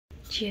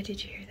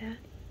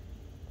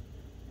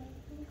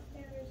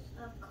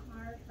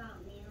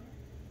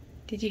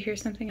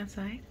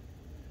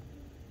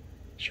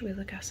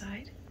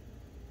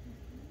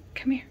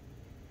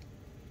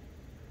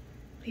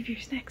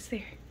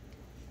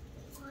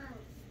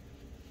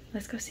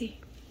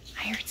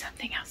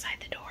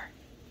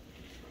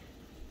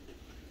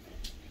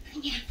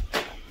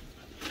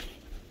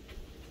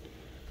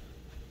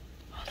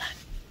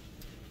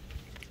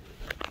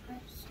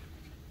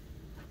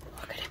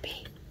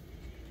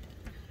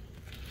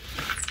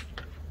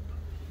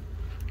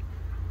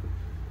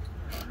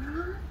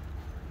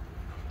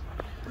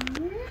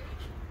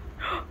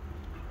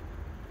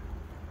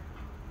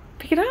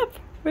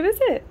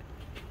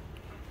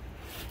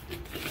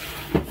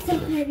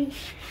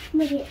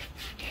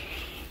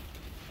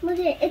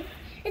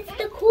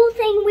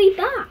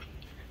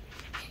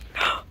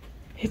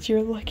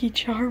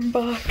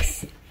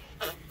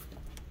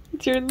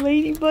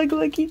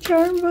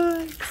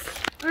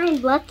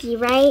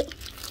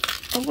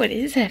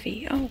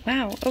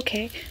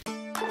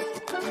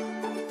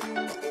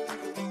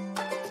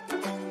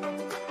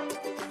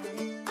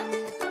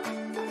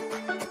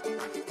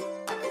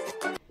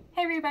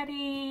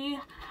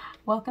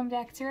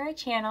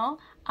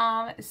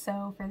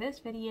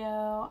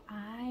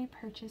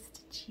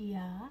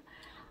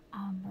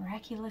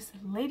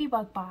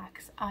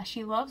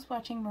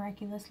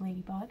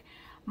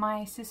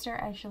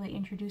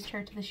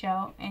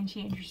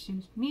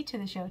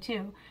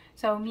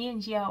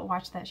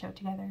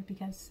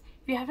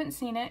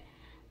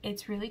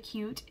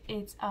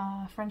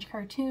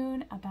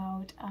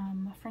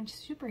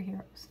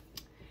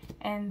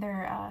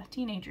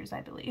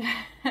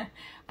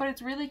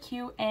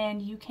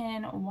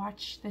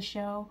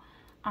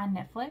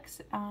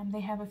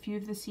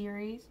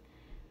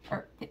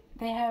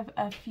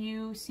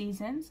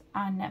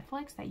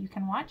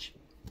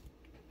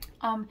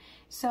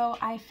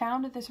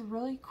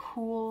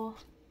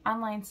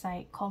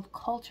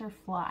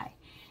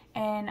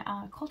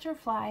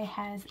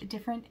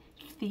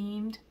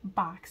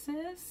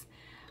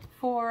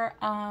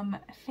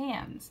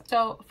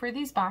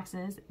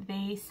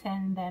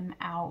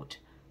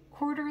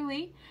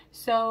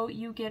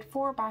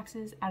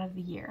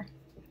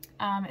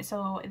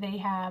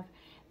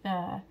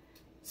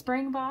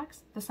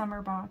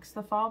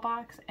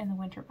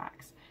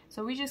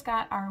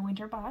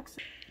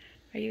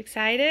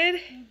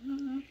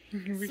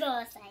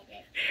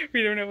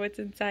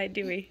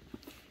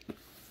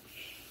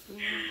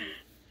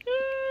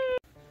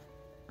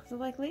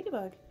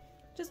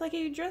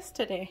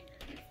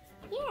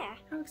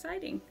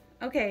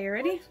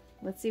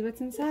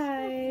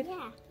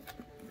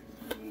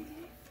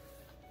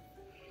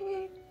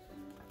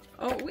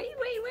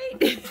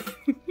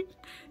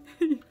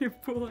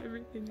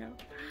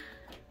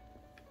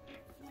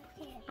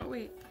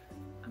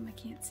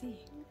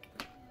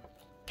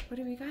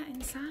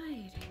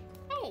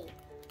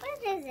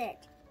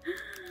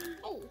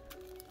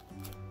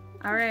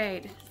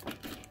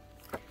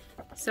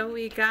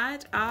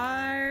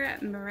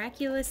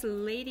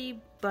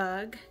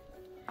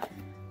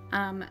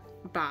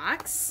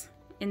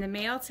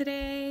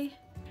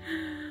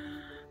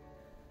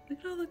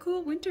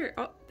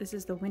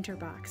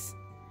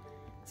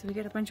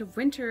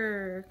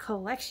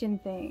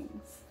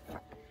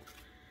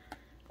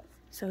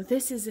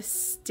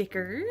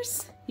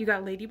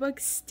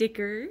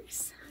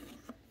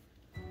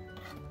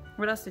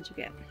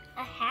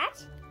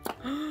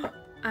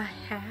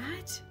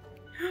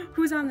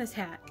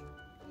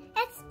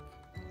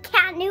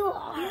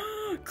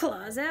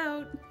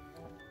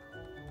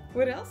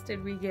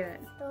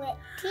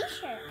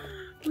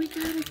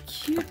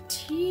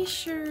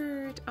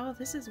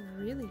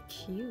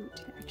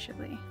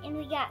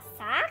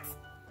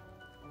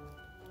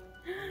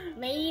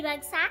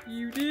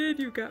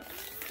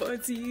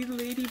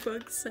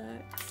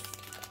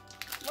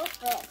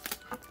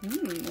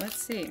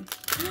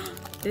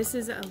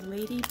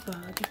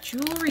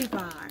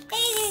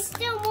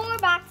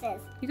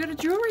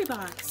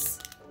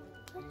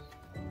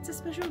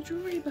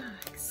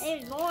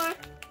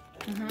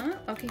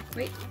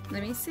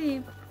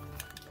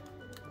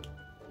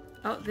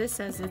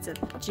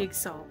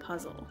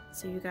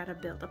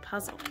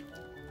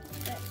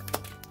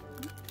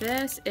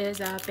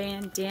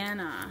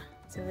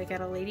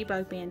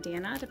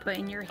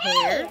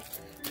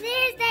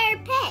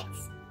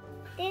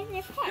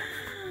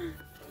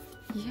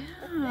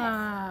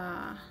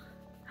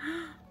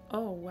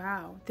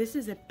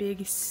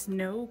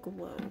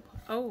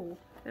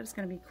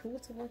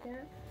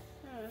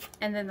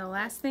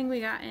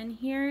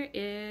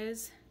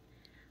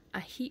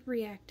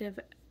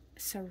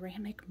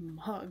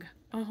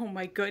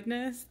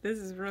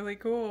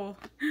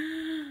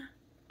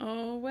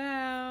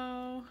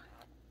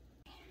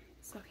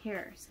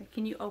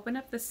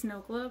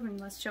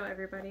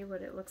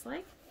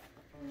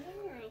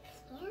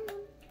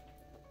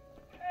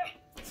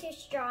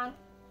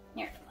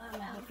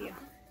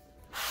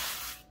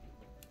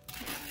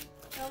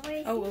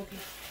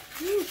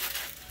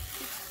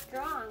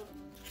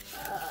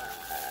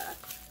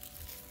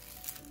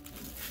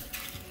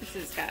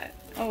this has got,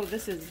 oh,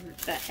 this is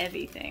the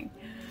heavy thing.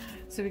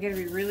 So we gotta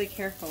be really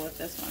careful with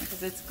this one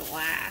because it's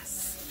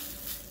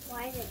glass.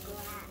 Why is it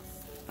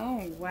glass?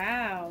 Oh,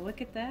 wow,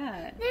 look at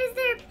that. There's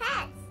their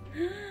pets.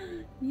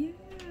 Yeah.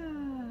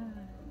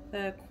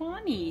 The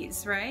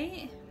Kwamis,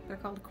 right? They're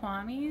called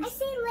Kwamis. I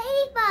see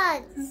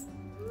ladybugs.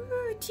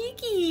 Ooh,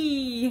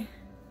 Tiki.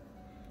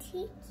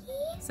 Tiki?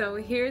 So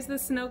here's the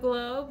snow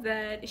globe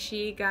that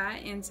she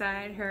got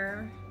inside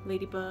her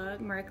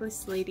Ladybug,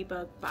 Miraculous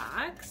Ladybug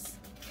box.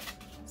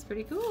 It's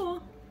pretty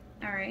cool.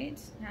 All right,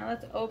 now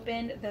let's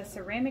open the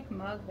ceramic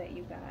mug that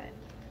you got.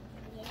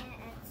 Yeah,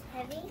 it's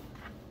heavy.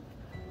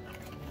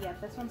 Yeah,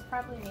 this one's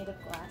probably made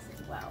of glass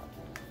as well.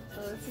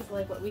 So this is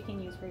like what we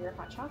can use for your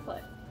hot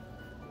chocolate.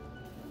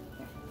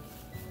 Here.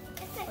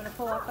 Want to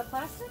pull off the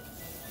plastic?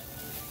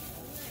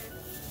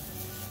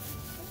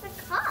 It's a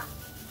cup.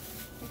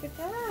 Look at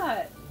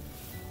that.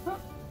 Oh,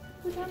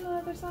 who's on the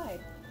other side?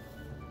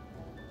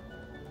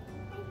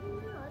 I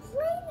don't know, it's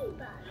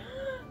ladybug.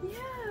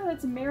 Yeah,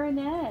 it's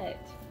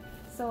Marinette.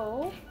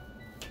 So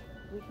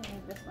we can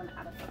move this one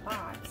out of the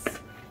box.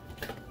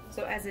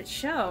 So as it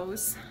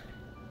shows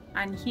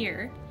on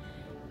here,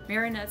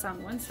 Marinette's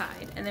on one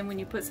side, and then when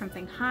you put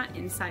something hot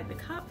inside the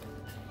cup,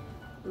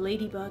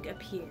 Ladybug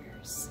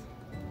appears.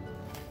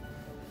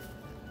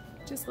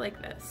 Just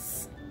like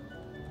this.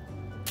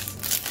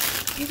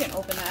 You can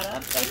open that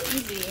up, that's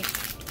easy.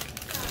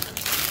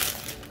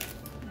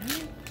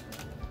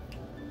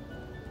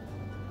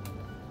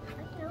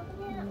 I can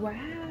open it up.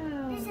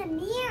 Wow. There's a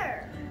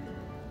mirror.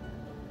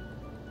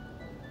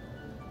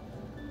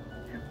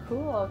 How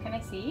cool. Can I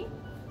see?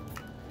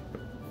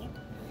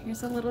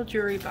 Here's a little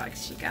jewelry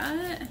box she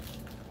got.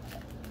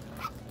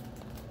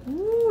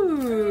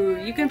 Ooh,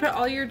 you can put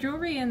all your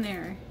jewelry in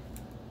there.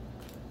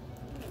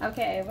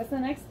 Okay, what's the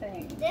next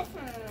thing? This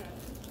one.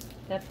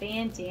 The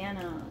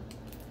bandana.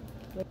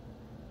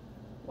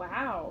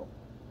 Wow.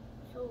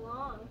 So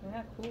long.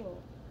 Yeah,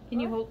 cool.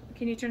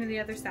 Can you turn to the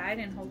other side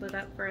and hold it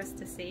up for us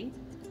to see?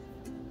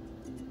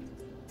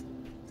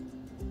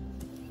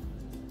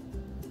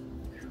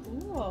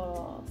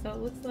 Cool. So it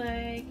looks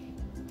like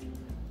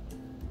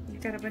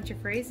you've got a bunch of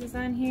phrases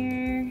on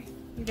here.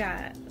 You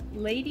got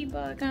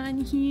Ladybug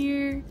on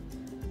here.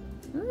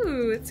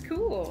 Ooh, it's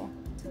cool.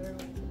 So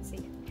everyone can see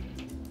it.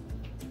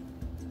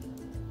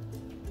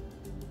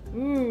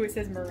 Ooh, it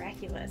says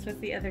Miraculous. What's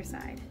the other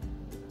side?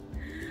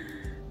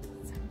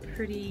 Some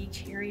pretty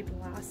cherry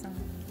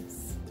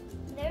blossoms.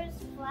 There's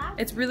flowers.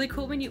 It's really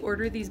cool when you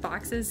order these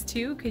boxes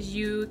too, because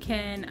you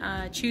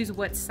can choose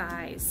what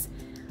size.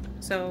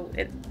 So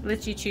it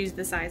lets you choose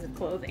the size of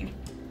clothing.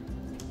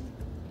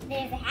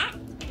 There's a hat.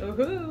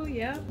 Ooh,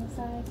 yeah.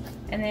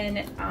 And then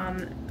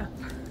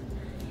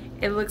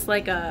it looks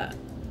like a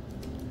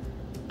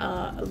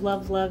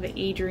Love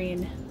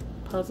Adrian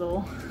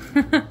puzzle.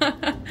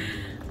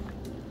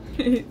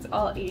 It's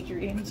all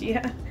Adrian's,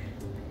 yeah.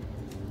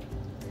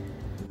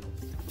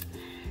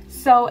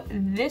 So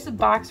this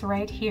box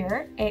right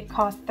here, it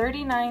costs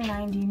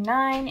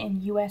 $39.99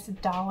 in US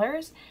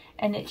dollars,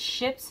 and it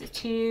ships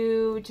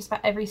to just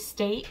about every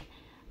state,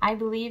 I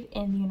believe,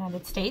 in the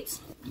United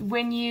States.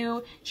 When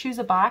you choose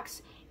a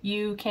box,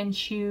 you can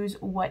choose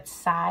what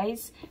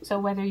size. So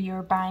whether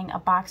you're buying a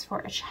box for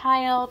a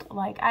child,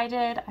 like I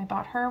did, I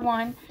bought her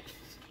one.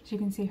 As you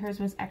can see, hers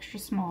was extra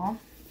small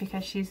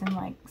because she's in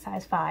like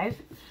size 5.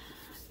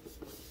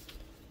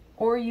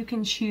 Or you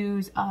can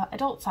choose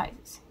adult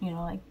sizes, you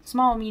know, like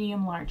small,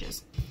 medium,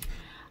 larges.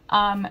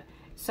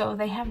 So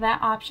they have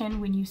that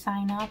option when you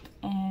sign up,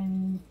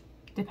 and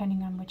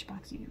depending on which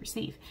box you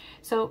receive.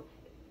 So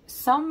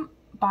some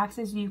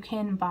boxes you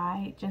can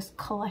buy just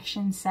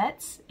collection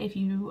sets. If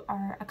you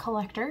are a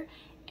collector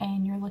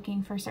and you're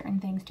looking for certain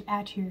things to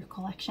add to your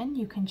collection,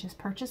 you can just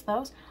purchase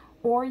those,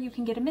 or you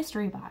can get a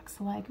mystery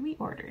box like we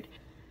ordered.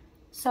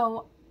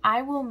 So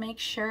I will make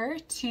sure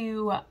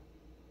to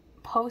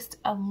post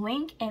a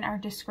link in our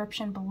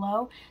description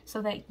below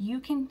so that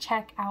you can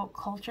check out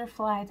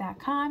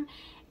CultureFly.com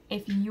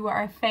if you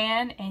are a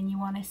fan and you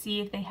want to see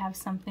if they have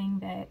something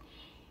that,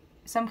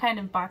 some kind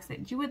of box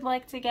that you would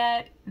like to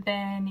get,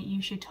 then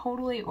you should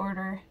totally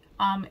order.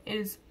 It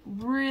is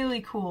really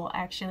cool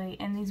actually,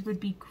 and these would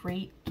be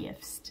great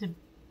gifts to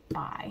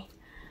buy.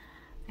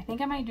 I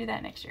think I might do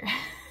that next year.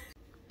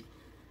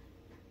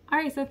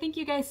 Alright, so thank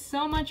you guys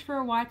so much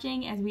for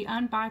watching as we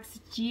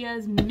unboxed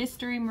Gia's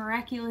Mystery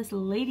Miraculous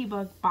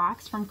Ladybug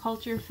box from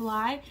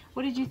CultureFly.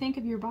 What did you think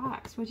of your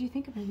box? What did you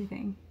think of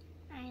everything?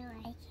 I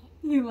like it.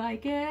 You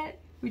like it?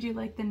 Would you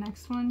like the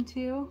next one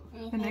too?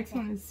 The next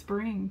one is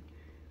spring.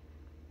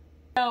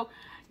 So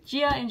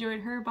Gia enjoyed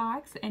her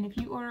box, and if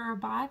you order a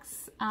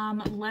box,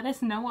 let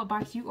us know what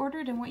box you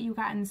ordered and what you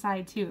got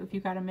inside too, if you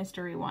got a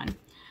mystery one.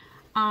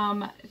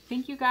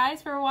 Thank you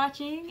guys for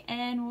watching,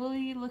 and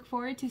we look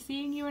forward to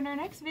seeing you in our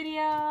next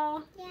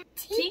video. Yeah.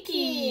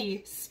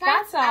 Tiki,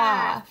 spots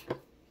off!